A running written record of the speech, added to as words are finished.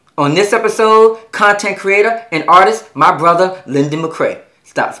On this episode, content creator and artist, my brother Lyndon McCray,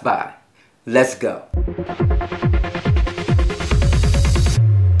 stops by. Let's go.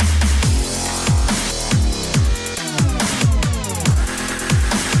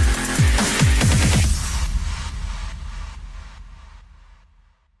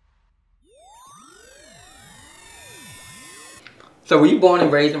 So were you born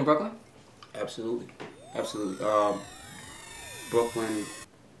and raised in Brooklyn? Absolutely. Brooklyn,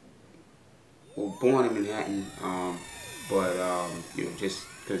 well, born in Manhattan, but just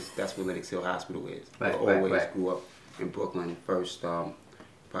because that's where Lenox Hill Hospital is. Right, I always right. grew up in Brooklyn first,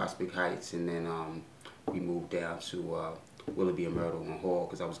 Prospect Heights, and then we moved down to Willoughby and Myrtle and Hall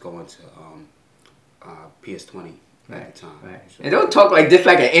because I was going to PS20 at the time. Right. So, And don't talk like this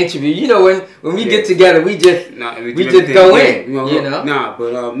like an interview. You know, when we get together, we just go in. Nah,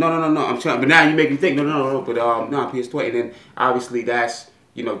 but no. I'm trying, but now you make me think. No. But PS20, and then obviously that's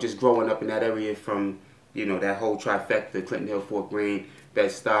just growing up in that area from that whole trifecta, Clinton Hill, Fort Greene,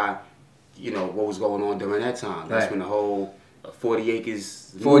 Bed-Stuy. What was going on during that time. That's when the whole 40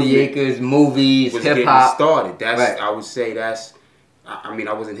 acres movies, was hip hop started. That's I would say that's. I mean,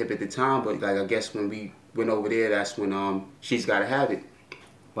 I wasn't hip at the time, but like I guess when we went over there, that's when She's Gotta Have It.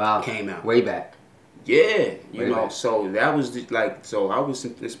 Wow. Came out way back. Yeah, back. So that was just so I was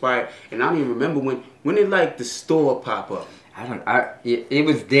inspired, and I don't even remember when did like the store pop up. It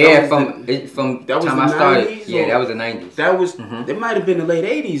was there from that was time the I started. 90s, yeah, that was the 90s. That was it might have been the late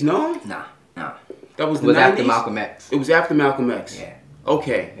 80s, no? Nah. That was It the was 90s? after Malcolm X. It was after Malcolm X. Yeah.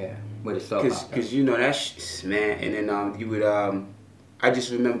 Okay. Yeah. What it saw about Because that man, and then you would I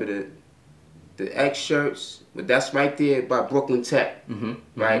just remember the X shirts, but that's right there by Brooklyn Tech,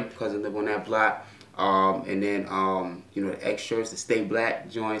 right? Because I live on that block. And then the X shirts, the Stay Black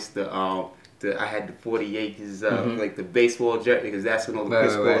joints, I had the 40 acres, like the baseball jersey, because that's when all the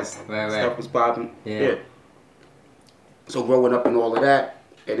Chris Paul stuff was popping. Yeah. So growing up and all of that,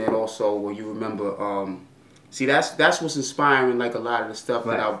 and then also when you remember, that's what's inspiring, like a lot of the stuff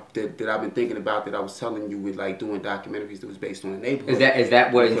that I've been thinking about that I was telling you with like doing documentaries that was based on the neighborhood. Is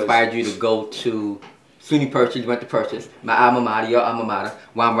that what inspired you to go to SUNY Purchase? You went to Purchase, my alma mater, your alma mater,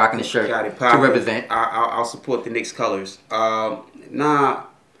 while I'm rocking the shirt to represent. I'll support the Knicks colors.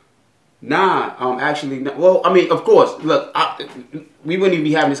 Actually, well, I mean, of course. Look, we wouldn't even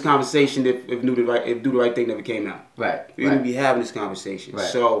be having this conversation if Do the Right Thing never came out. Right. We wouldn't be having this conversation. Right.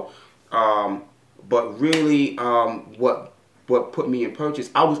 So, but really, what put me in Purchase?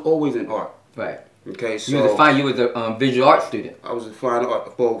 I was always in art. Right. Okay, so you was a visual art student. I was a fine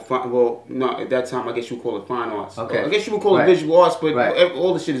art. Well, no, at that time I guess you would call it fine arts. Okay. I guess you would call it visual arts, but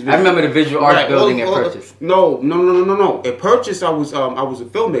all the shit is visual. I remember the visual arts building at Purchase. No. At Purchase, I was a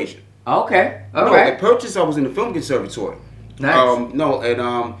film major. Okay. All right. At Purchase, I was in the film conservatory.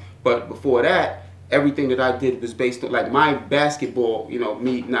 Nice. But before that, everything that I did was based on like my basketball. Because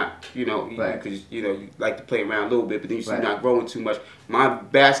you like to play around a little bit, but then you see not growing too much. My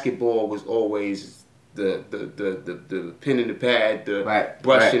basketball was always the pen and the pad, the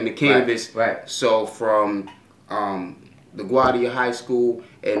brush and the canvas. Right. So from LaGuardia High School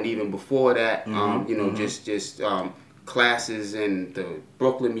and even before that, just classes in the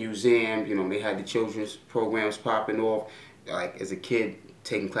Brooklyn Museum. They had the children's programs popping off. Like as a kid,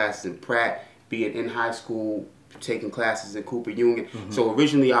 taking classes in Pratt, being in high school, taking classes in Cooper Union. So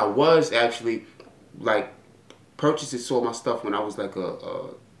originally I was actually like Purchases saw my stuff when I was like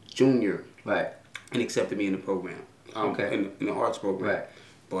a junior, right, and accepted me in the program, in the arts program. Right.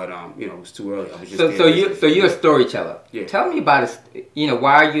 But it was too early. I was just so you're a storyteller. Yeah. Tell me about it.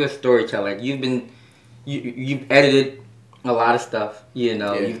 Why are you a storyteller? You've edited a lot of stuff.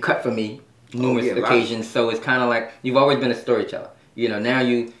 You've cut for me numerous occasions. So it's kind of like you've always been a storyteller. Now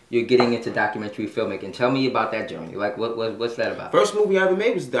you're getting into documentary filmmaking. Tell me about that journey. Like what's that about? First movie I ever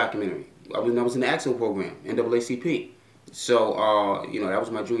made was a documentary. I was in the AXO program, NAACP. So that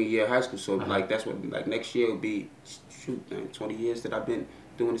was my junior year of high school. So like that's what like next year will be 20 years that I've been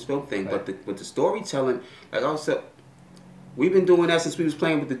doing this film thing. Right. But the storytelling, like I said, we've been doing that since we was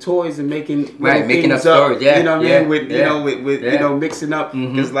playing with the toys and making making up stories. Yeah, you know what I mean? With yeah. Mixing up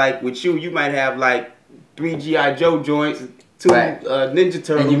because like with you might have like 3 G.I. Joe joints, 2 Ninja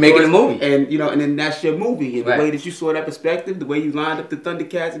Turtles, and you making a movie, and and then that's your movie. And the way that you saw that perspective, the way you lined up the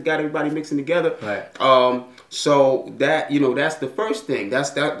Thundercats and got everybody mixing together. Right. So that that's the first thing. I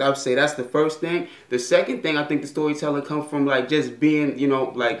would say that's the first thing. The second thing, I think the storytelling comes from like just being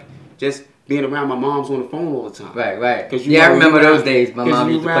being around my mom's on the phone all the time. Right. I remember those days. My mom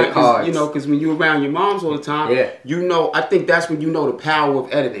used to play cards. Because when you're around your mom's all the time, I think that's when you know the power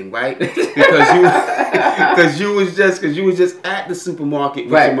of editing, right? Because you was just at the supermarket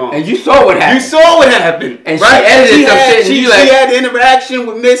with your mom. And you saw what happened. And right? She edited some shit. She had the interaction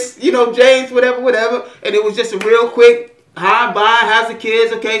with Miss, James, whatever. And it was just a real quick, hi, bye, how's the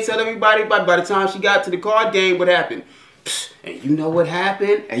kids? Okay, tell everybody. By the time she got to the card game, what happened? And you know what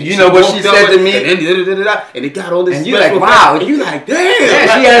happened? And you know what she said to me? And it got all this and you're like, wow. And you're like, damn.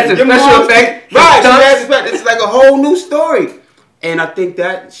 Yeah, she had some special effects. Right, she had some effects. It's like a whole new story. And I think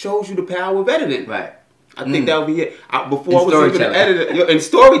that shows you the power of editing. Right. I think that would be it. Before I was even an editor. And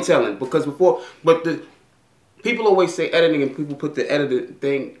storytelling. People always say editing and people put the editor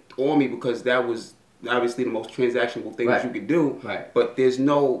thing on me because that was obviously the most transactional thing that you could do. Right. But there's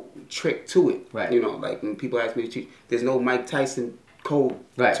no trick to it. Right. Like when people ask me to teach, there's no Mike Tyson code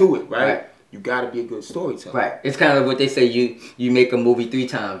to it, right? You got to be a good storyteller. Right. It's kind of what they say, you make a movie 3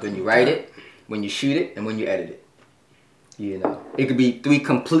 times. When you write it, when you shoot it, and when you edit it. It could be 3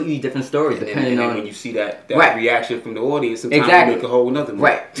 completely different stories depending on when you see that reaction from the audience. Sometimes you make a whole nother movie.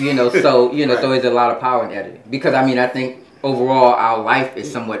 Right. So there's a lot of power in editing because I think overall our life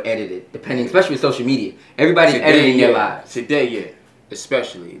is somewhat edited, depending, especially with social media. Everybody's editing their lives today,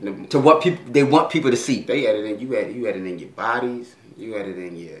 especially to what they want people to see. They editing. You editing your bodies. You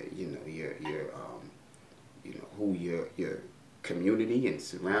editing your who your community and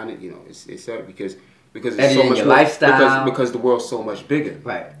surrounded. It's because it's editing so much your more, lifestyle because the world's so much bigger.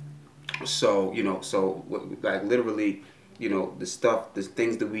 Right. So like literally, the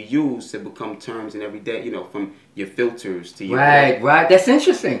things that we use to become terms in every day. From your filters to your right. That's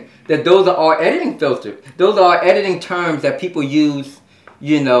interesting. That those are our editing filters. Those are our editing terms that people use.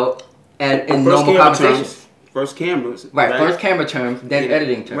 In normal conversations. First cameras. Right. First camera terms, then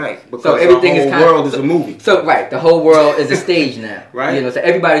editing terms. Right. Because so everything the whole world is a movie. So the whole world is a stage now. Right. So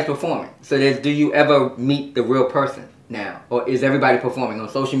everybody's performing. So do you ever meet the real person now, or is everybody performing on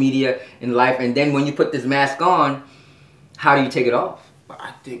social media in life? And then when you put this mask on, how do you take it off?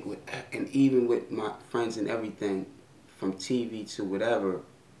 I think even with my friends and everything, from TV to whatever,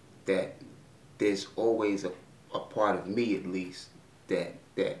 that there's always a part of me at least that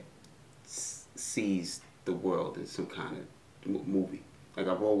sees the world in some kind of movie. Like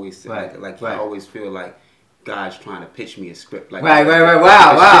I've always said, I always feel like God's trying to pitch me a script. Like right.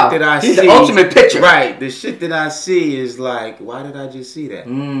 Wow. Shit that I He's see, the ultimate pitcher. Right. The shit that I see is like, why did I just see that?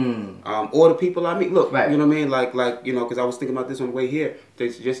 Or the people I meet. Look, you know what I mean? Like because I was thinking about this on the way here.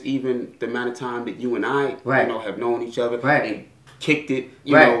 There's just even the amount of time that you and I, have known each other. Right. Kicked it,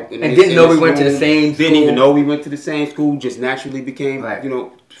 and didn't know we went to the same school. Didn't even know we went to the same school. Just naturally became,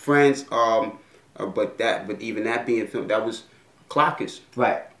 friends. But even that being filmed, that was Clockers.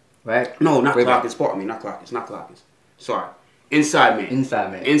 Right. No, not Clockers. Pardon me, not Clockers. Sorry, Inside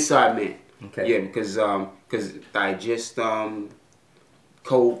Man. Okay. Yeah, because I just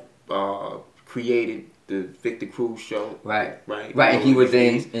created the Victor Cruz show. Right. And he was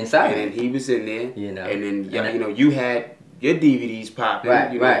Inside Man. And then he was in there. And then you had your DVDs popping.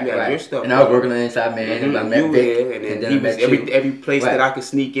 You had your stuff. And I was working on Inside Man, and I met Vic. And then he was every place that I could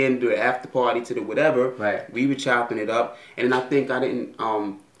sneak in to the after party to the whatever. Right. We were chopping it up, and I think I didn't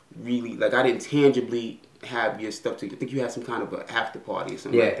really I didn't tangibly have your stuff. I think you had some kind of an after party or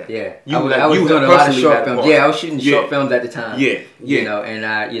something like that. Yeah. I was doing a lot of short films. Yeah, I was shooting short films at the time. Yeah.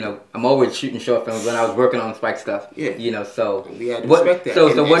 And I'm always shooting short films when I was working on Spike stuff. Yeah. So we had to respect that. So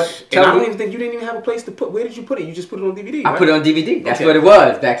I don't even think you didn't even have a place to put. Where did you put it? You just put it on DVD. I put it on DVD. That's what it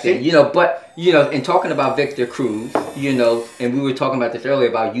was back then. But in talking about Victor Cruz, and we were talking about this earlier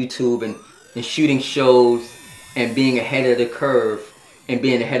about YouTube and shooting shows and being ahead of the curve and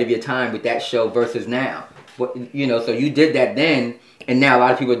being ahead of your time with that show versus now. So you did that then, and now a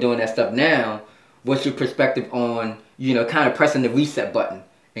lot of people are doing that stuff now. What's your perspective on, kind of pressing the reset button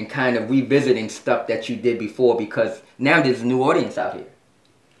and kind of revisiting stuff that you did before, because now there's a new audience out here?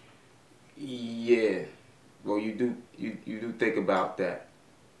 Yeah. Well, you do think about that.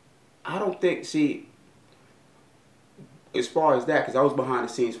 I don't think, as far as that, because I was behind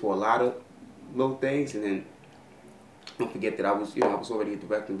the scenes for a lot of little things, and then don't forget that I was already a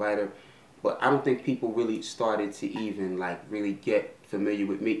directing writer. But I don't think people really started to even really get familiar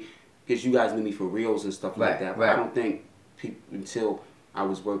with me, because you guys knew me for reels and stuff like that. But I don't think people, until I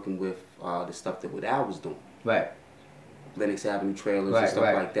was working with the stuff that Al was doing. Right. Lennox Avenue trailers and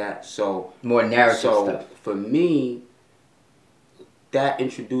stuff like that. So more narrative stuff. So for me, that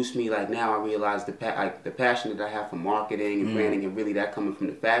introduced me. Now I realize the passion that I have for marketing and branding, and really that coming from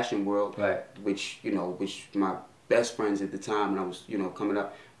the fashion world. Right. Which my best friends at the time when I was coming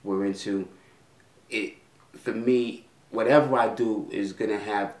up were into, for me, whatever I do is gonna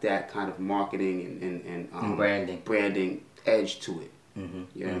have that kind of marketing and branding edge to it. Mm-hmm.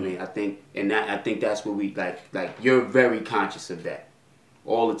 You know what I mean? I think that's what we like you're very conscious of that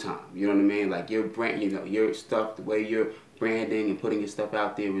all the time. You know what I mean? Like your brand, your stuff, the way you're branding and putting your stuff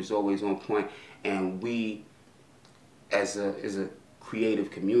out there is always on point. And we, as a creative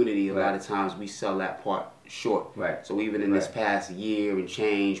community, a lot of times we sell that part short. Right. So even in this past year and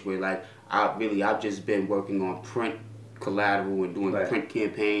change, where like I've just been working on print collateral and doing print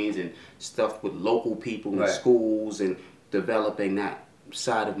campaigns and stuff with local people in schools and developing that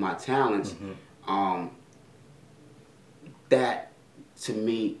side of my talents. Mm-hmm. That to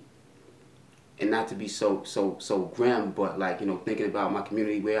me, and not to be so grim, but like thinking about my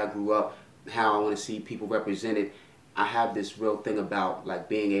community, where I grew up, how I want to see people represented. I have this real thing about like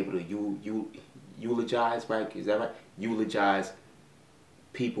being able to eulogize, right? Is that right? Eulogize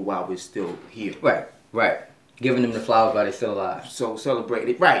people while we're still here. Right. Giving them the flowers while they're still alive. So celebrate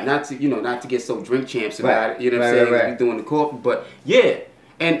it. Right. Not to get so drink champs about it. You know what I'm saying? Right. You're doing the coffee. But yeah.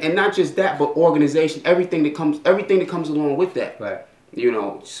 And not just that, but organization, everything that comes along with that. Right.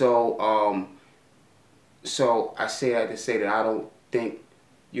 So I say that to say that I don't think,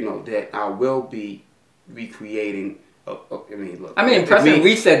 that I will be recreating. Pressing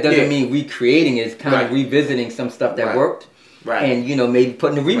reset doesn't mean recreating. It's kind of revisiting some stuff that worked. Right. And, maybe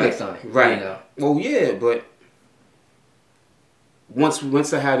putting a remix on it. Right. Well, yeah, but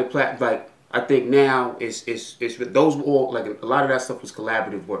once I had the like, I think now it's those were all, like, a lot of that stuff was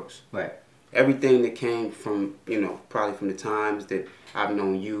collaborative works. Right. Everything that came from, probably from the times that I've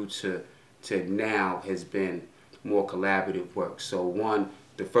known you to now has been more collaborative work. So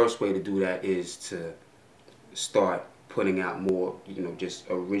the first way to do that is to start putting out more, just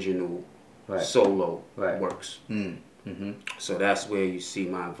original solo works. Mm-hmm. So that's where you see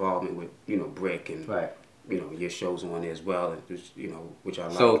my involvement with, Brick and, your shows on there as well, and just, which I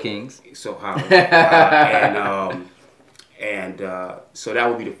like. Soul Kings. So how, so that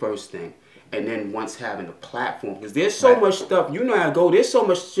would be the first thing. And then once having a platform, because there's so much stuff, how I go, there's so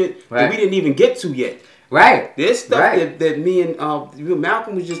much shit that we didn't even get to yet. Right. There's stuff that me and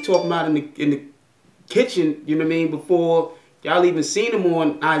Malcolm was just talking about in the kitchen, you know what I mean, before y'all even seen him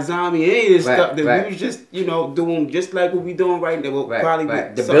on iZombie and any of this stuff that we was just, doing just like what we doing right now. Probably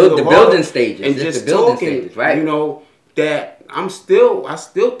the building stages. And just talking, that I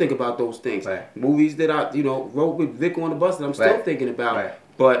still think about those things. Right. Movies that I, wrote with Vic on the bus that I'm still thinking about. Right.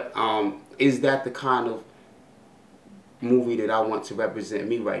 But is that the kind of movie that I want to represent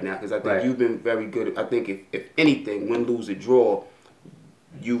me right now? Because I think you've been very good. I think if anything, win, lose, or draw,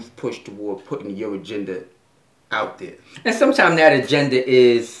 you've pushed toward putting your agenda out there. And sometimes that agenda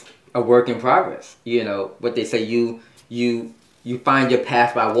is a work in progress. What they say, you find your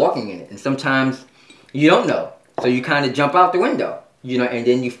path by walking in it. And sometimes you don't know. So you kind of jump out the window, and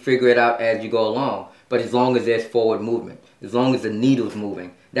then you figure it out as you go along. But as long as there's forward movement, as long as the needle's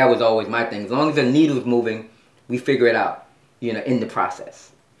moving, that was always my thing. As long as the needle's moving, we figure it out, in the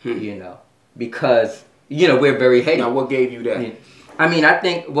process, because, we're very heady. Now, what gave you that? I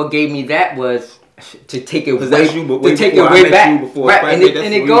think what gave me that was to take it way back. Right,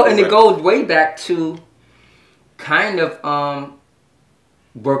 and it goes way back to kind of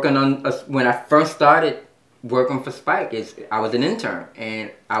working on when I first started working for Spike. I was an intern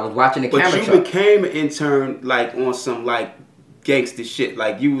and I was watching the camera. But you became an intern like on some like gangster shit.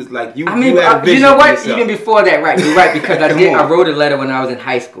 Like you was like you. You had a vision for yourself. Even before that, right? You're right, because I wrote a letter when I was in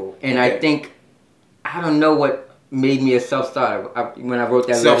high school, and I think I don't know what made me a self-starter when I wrote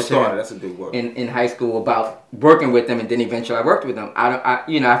that self-starter. That's a good word. In high school about working with them, and then eventually I worked with them.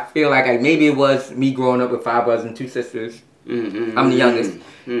 I feel like maybe it was me growing up with 5 brothers and 2 sisters. Mm-hmm. I'm the youngest,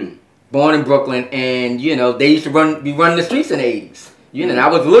 born in Brooklyn, and they used to be running the streets in the 80s. And I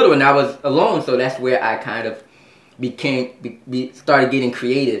was little and I was alone, so that's where I kind of started getting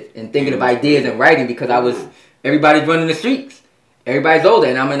creative and thinking of ideas and writing, because everybody's running the streets. Everybody's older,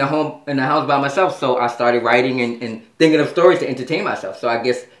 and I'm in the house by myself. So I started writing and thinking of stories to entertain myself. So I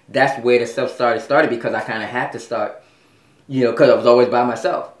guess that's where the self-starter started, because I kind of had to start, because I was always by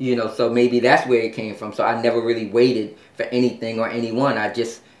myself. So maybe that's where it came from. So I never really waited for anything or anyone. I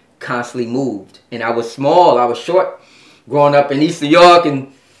just constantly moved, and I was small. I was short, growing up in East New York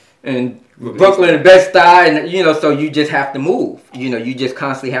and Brooklyn and Bed-Stuy, and so you just have to move. You just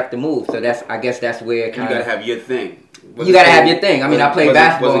constantly have to move. So I guess that's where it kind of. You gotta have your thing. You gotta have your thing. I played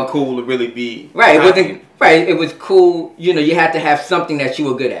basketball. It wasn't cool to really be. Right. It wasn't. Right. It was cool. You had to have something that you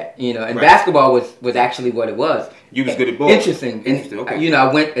were good at. And basketball was actually what it was. You was good at ball. Interesting. Okay.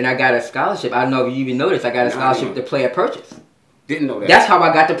 I went and I got a scholarship. I don't know if you even noticed. I got a scholarship to play at Purchase. Didn't know that. That's how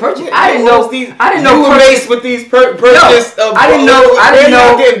I got the purchase. Yeah, I didn't know. I didn't know. You were laced with these purchase. I didn't know. I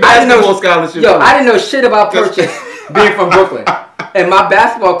didn't know scholarships. Yo, I didn't know shit about purchase being from Brooklyn. And my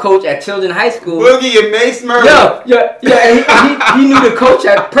basketball coach at Tilden High School, Boogie and Mace Murray. And he knew the coach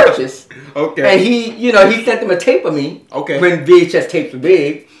at Purchase. Okay. And he sent them a tape of me. Okay. When VHS tapes were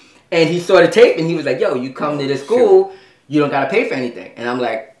big, and he saw the tape and he was like, "Yo, you come to this school, you don't gotta pay for anything." And I'm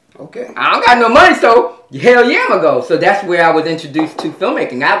like, "Okay, I don't got no money, so hell yeah, I'ma go." So that's where I was introduced to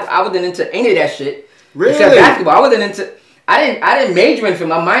filmmaking. I wasn't into any of that shit. Really? Except basketball. I wasn't into. I didn't major in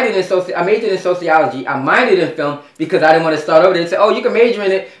film. I majored in sociology. I minored in film because I didn't want to start over there and say, "Oh, you can major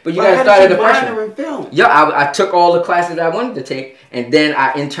in it, but you got to start as a freshman." In film? Yeah, I took all the classes I wanted to take, and then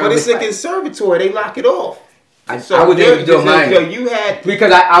I interned. But it's a conservatory; they lock it off. I was able to do a minor. You had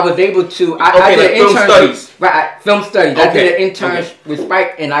because I was able to. I did film studies. Right, film studies. Okay. I did an internship with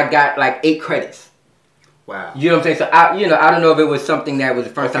Spike, and I got like 8 credits. Wow. You know what I'm saying? So I don't know if it was something that was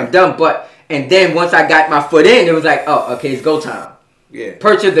the first time done, but and then once I got my foot in, it was like, oh, okay, it's go time. Yeah.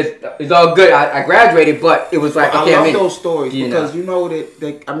 Purchase is all good. I graduated, but it was like, okay, I love those stories because you know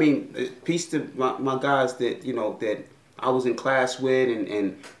that I mean, peace to my guys that that I was in class with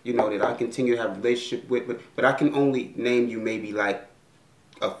and that I continue to have a relationship with, but I can only name you maybe like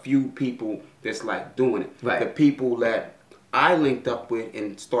a few people that's like doing it. Right. The people that I linked up with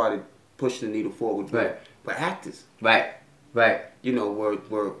and started pushing the needle forward with were actors. Right. Were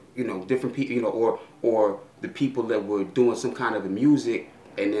different people, or the people that were doing some kind of a music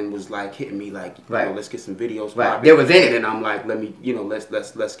and then was like hitting me like, let's get some videos popping. There was in it. And then I'm like, let me,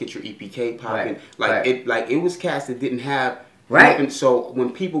 let's get your EPK popping. It was cast that didn't have nothing. So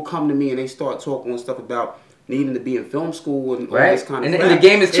when people come to me and they start talking and stuff about needing to be in film school and all this kind of and the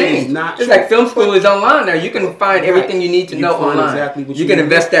game has changed. It's like film school is online now. You can find everything you need to know online. Exactly what you can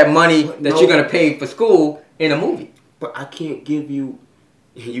invest that money that you're going to pay for school in a movie. But I can't give you.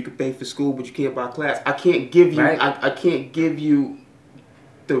 You can pay for school, but you can't buy class. I can't give you. I can't give you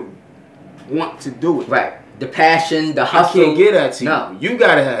the want to do it. Right. The passion, the hustle. I can't get that to you. No. You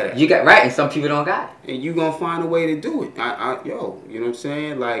gotta have that. You got and some people don't got it. And you gonna find a way to do it. You know what I'm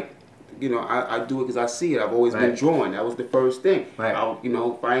saying? Like, I do it because I see it. I've always been drawing. That was the first thing. Right.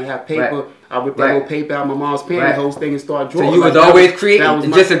 If I ain't have paper, I would that little paper out of my mom's pantyhose thing and start drawing. So you was always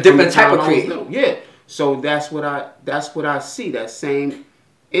creating, just a different type of creating. Yeah. So that's what I see. That same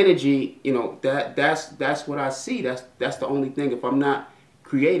energy, that's what I see. That's the only thing. If I'm not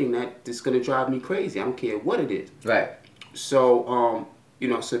creating that, it's gonna drive me crazy. I don't care what it is. Right. So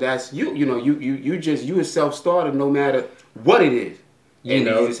so that's you. You a self-starter no matter what it is. You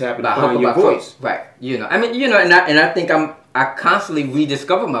just happen to find your voice. Right. And I think I constantly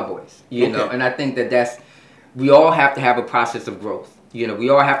rediscover my voice. And I think we all have to have a process of growth. We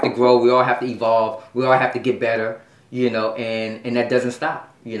all have to grow. We all have to evolve. We all have to get better. And that doesn't stop.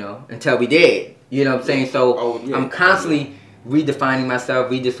 Until we dead. You know what I'm saying? So I'm constantly redefining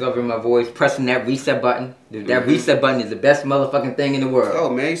myself, rediscovering my voice, pressing that reset button. That reset button is the best motherfucking thing in the world. Oh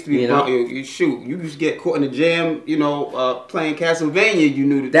man, it used to be you used to get caught in the jam, playing Castlevania. You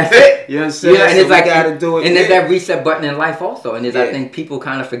knew that's it. You know what I'm saying? And it's like gotta do it. And there's that reset button in life also. And I think people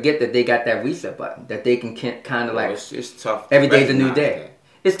kind of forget that they got that reset button, that they can kind of like. It's tough. Every day's a new day.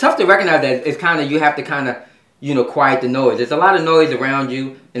 It's tough to recognize that. It's kind of you have to kind of quiet the noise. There's a lot of noise around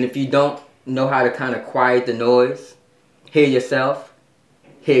you, and if you don't know how to kind of quiet the noise. Hear yourself,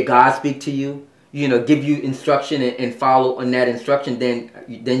 hear God speak to you, give you instruction and follow on that instruction, then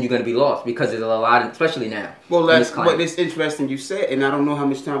you're going to be lost because there's a lot, especially now. Well, but it's interesting you said, and I don't know how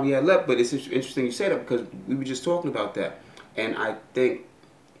much time we had left, but it's interesting you said that because we were just talking about that. And I think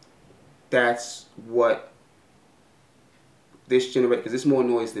that's what this generation, because it's more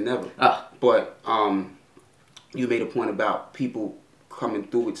noise than ever. But you made a point about people coming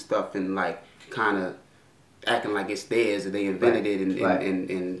through with stuff and like kind of acting like it's theirs or they invented it and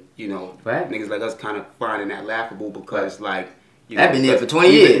niggas like us kind of finding that laughable because like I've been there for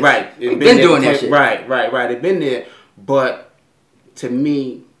 20 years. Right. Been doing that shit. Right. They've been there. But to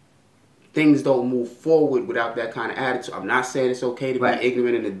me, things don't move forward without that kind of attitude. I'm not saying it's okay to be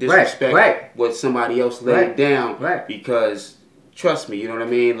ignorant and to disrespect what somebody else laid down. Right. Because trust me, you know what I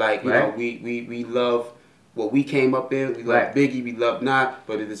mean? Like, we love what we came up in. We love Biggie, we love Nas,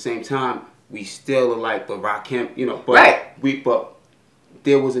 but at the same time, we still are like the Rakim, but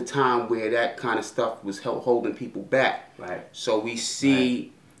there was a time where that kind of stuff was holding people back. Right. So we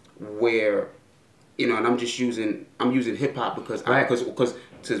see where, and I'm using hip hop because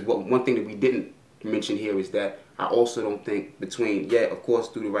one thing that we didn't mention here is that I also don't think of course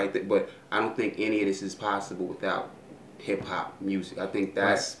do the right thing, but I don't think any of this is possible without hip hop music. I think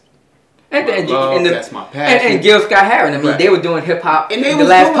that's That's my passion. And Gil Scott-Heron. I mean, they were doing hip hop. And they the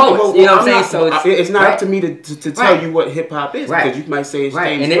last poets. You know what I'm saying? So it's not up to me to tell you what hip hop is, because you might say it's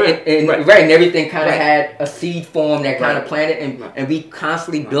James Brown. And everything kind of had a seed form that kind of planted, and we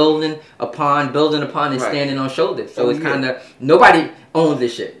constantly building upon, and standing on shoulders. So it's kind of nobody owns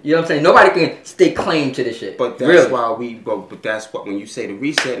this shit. You know what I'm saying? Nobody can stake claim to this shit. But that's why but that's what, when you say the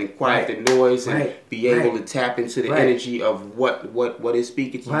reset and quiet the noise and be able to tap into the energy of what is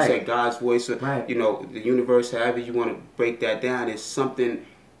speaking to you, say God's voice, or, you know, the universe, however you want to break that down, is something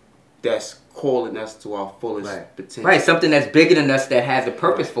that's calling us to our fullest potential. Right, something that's bigger than us, that has a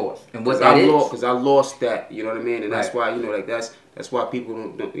purpose for us. And what that is. Because I lost that, you know what I mean? And that's why, you know, like that's why people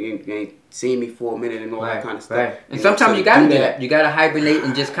ain't seen me for a minute and all that kind of stuff. Right. And sometimes you gotta do that. You gotta hibernate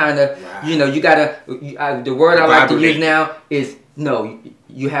and just kind of, you know, you gotta. The word I like to use now is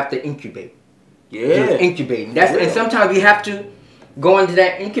you have to incubate. Yeah. You're incubating. And sometimes you have to go into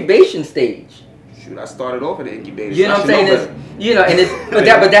that incubation stage. Shoot, I started off at the incubator. You know what I'm saying?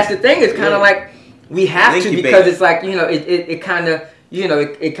 But that's the thing. It's kind of like we have to, because it's like, you know, it kind of. You know,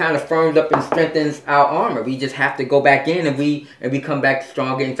 it kind of firms up and strengthens our armor. We just have to go back in, and we come back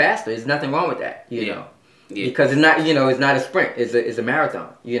stronger and faster. There's nothing wrong with that, you know, because it's not, you know, it's not a sprint. It's a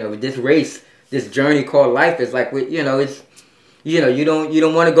marathon. You know, this race, this journey called life is like, you know, it's, you know, you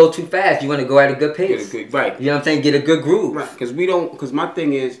don't want to go too fast. You want to go at a good pace. Right. You know what I'm saying? Get a good groove. Right. Because my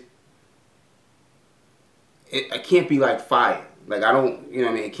thing is, I can't be like fire. Like, I don't, you know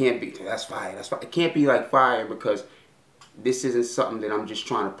what I mean? It can't be, that's fire. It can't be like fire, because this isn't something that I'm just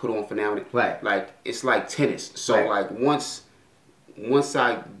trying to put on for now. Right. Like, it's like tennis. So like once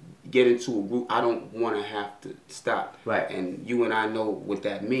I get into a group, I don't want to have to stop. Right. And you and I know what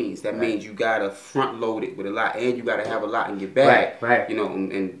that means. That means you gotta front load it with a lot, and you gotta have a lot in your bag. Right. You know,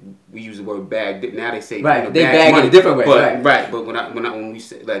 and we use the word bag. Now they say they bag it a different way. But when we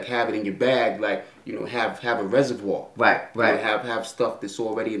say, like, have it in your bag, like, you know, have a reservoir. Right. You know, have stuff that's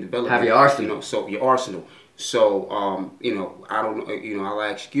already in development. Have your arsenal. You know, so your arsenal. So, you know, I don't know, you know, I'll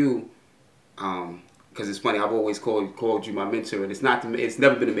ask you, because it's funny, I've always called you my mentor, and it's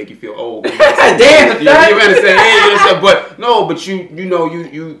never been to make you feel old. Damn, you understand? Hey, but no, but you've been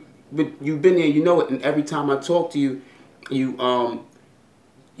there, you know it, and every time I talk to you, you know,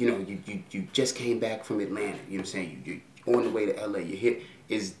 you just came back from Atlanta. You know what I'm saying? You're on the way to LA. You hit.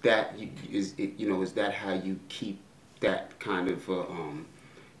 Is that how you keep that kind of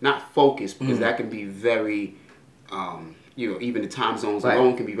not focused, because that can be very, you know, even the time zones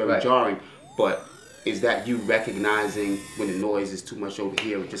alone can be very jarring. But is that you recognizing when the noise is too much over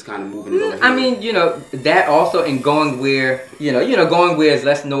here, or just kind of moving it over here? I mean, you know, that also, and going where, going where there's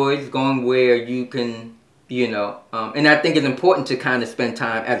less noise, going where you can, you know, and I think it's important to kind of spend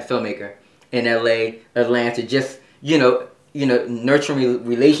time as a filmmaker in LA, Atlanta, just, you know, nurturing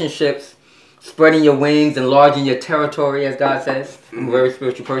relationships, spreading your wings, enlarging your territory, as God says. I'm a very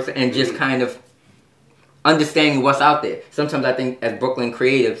spiritual person, and just kind of understanding what's out there. Sometimes I think as Brooklyn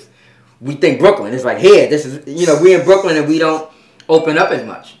creatives, we think Brooklyn is like, here, this is, you know, we're in Brooklyn and we don't open up as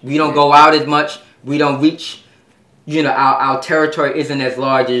much. We don't go out as much. We don't reach, you know, our territory isn't as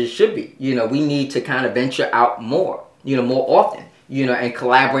large as it should be. You know, we need to kind of venture out more, you know, more often, you know, and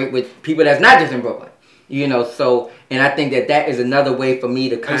collaborate with people that's not just in Brooklyn. You know, so, and I think that is another way for me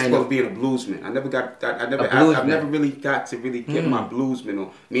to kind of... I'm supposed to be a bluesman. I've never really got to really get my bluesman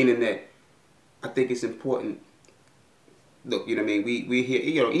on, meaning that I think it's important. Look, you know what I mean? We here,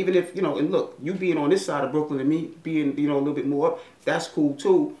 you know, even if, you know, and look, you being on this side of Brooklyn and me being, you know, a little bit more up, that's cool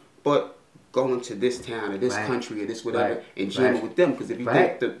too, but going to this town or this country or this whatever and jamming with them, because if you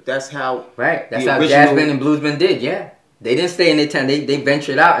think that's how... That's how jazzmen and bluesmen did, They didn't stay in their town. They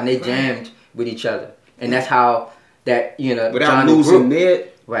ventured out and they jammed with each other. And that's how that, you know, without losing their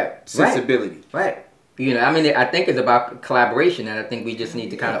sensibility. Right. You know, I mean, I think it's about collaboration, and I think we just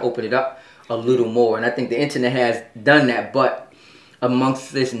need to kind of open it up a little more. And I think the internet has done that, but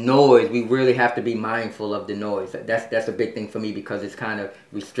amongst this noise, we really have to be mindful of the noise. That's a big thing for me, because it's kind of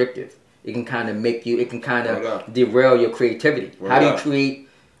restrictive. It can kind of make you, it can kind of derail your creativity. How do you create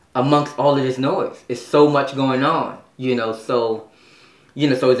amongst all of this noise? It's so much going on, you know, so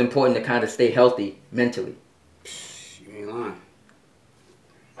it's important to kind of stay healthy mentally. You ain't lying.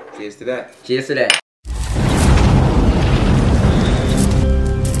 Cheers to that. Cheers to that.